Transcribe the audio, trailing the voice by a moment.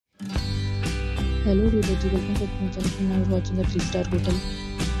Hello viewers, welcome back to my channel and now we're watching a 3-star hotel.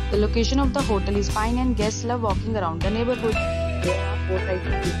 The location of the hotel is fine and guests love walking around the neighborhood. There are 4 types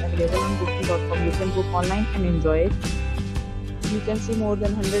of rooms available on booking.com. You can book online and enjoy it. You can see more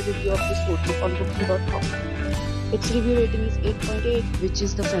than 100 reviews of this hotel on booking.com. Its review rating is 8.8, Which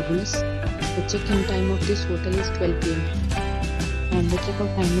is the fabulous. The check-in time of this hotel is 12 pm and the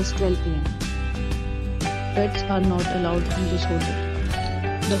check-out time is 12 pm. Pets are not allowed in this hotel.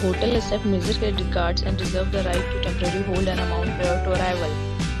 The hotel accepts major credit cards and reserves the right to temporarily hold an amount prior to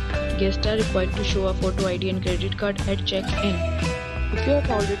arrival. Guests are required to show a photo ID and credit card at check-in. If you have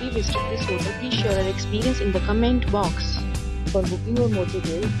already visited this hotel, please share your experience in the comment box. For booking or more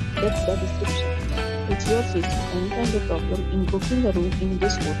details, check the description. If you are facing any kind of problem in booking a room in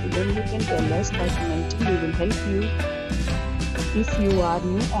this hotel, then you can tell us by commenting. We will help you. If you are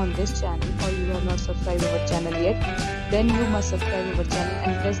new on this channel or you have not subscribed our channel yet, then you must subscribe our channel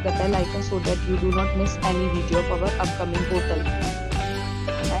and press the bell icon so that you do not miss any video of our upcoming hotel.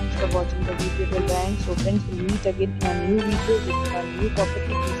 Thanks for watching the video till the end. So friends, will meet again in a new video with a new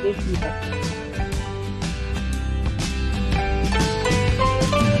property. Please leave